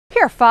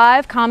Here are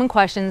 5 common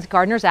questions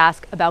gardeners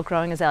ask about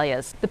growing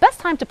azaleas. The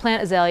best time to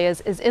plant azaleas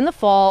is in the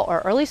fall or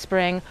early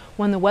spring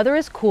when the weather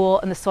is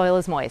cool and the soil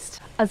is moist.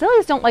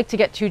 Azaleas don't like to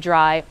get too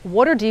dry.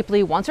 Water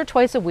deeply once or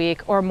twice a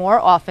week or more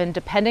often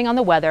depending on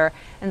the weather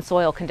and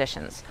soil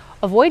conditions.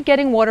 Avoid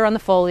getting water on the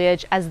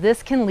foliage as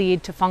this can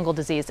lead to fungal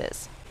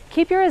diseases.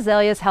 Keep your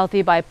azaleas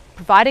healthy by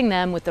providing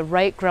them with the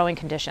right growing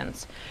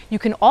conditions. You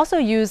can also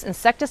use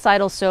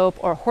insecticidal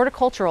soap or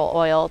horticultural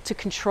oil to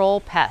control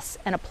pests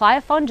and apply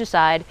a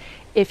fungicide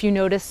if you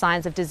notice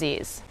signs of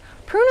disease.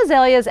 Prune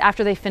azaleas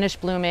after they finish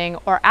blooming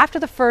or after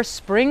the first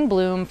spring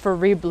bloom for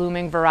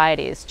reblooming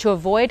varieties to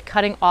avoid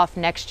cutting off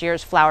next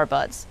year's flower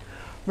buds.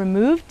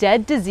 Remove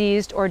dead,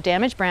 diseased, or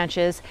damaged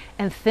branches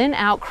and thin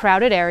out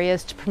crowded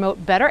areas to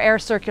promote better air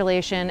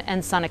circulation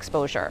and sun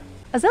exposure.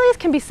 Azaleas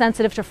can be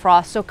sensitive to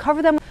frost, so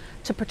cover them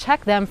to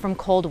protect them from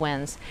cold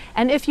winds.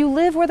 And if you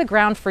live where the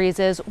ground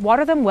freezes,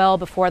 water them well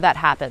before that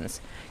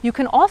happens. You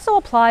can also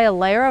apply a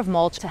layer of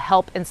mulch to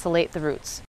help insulate the roots.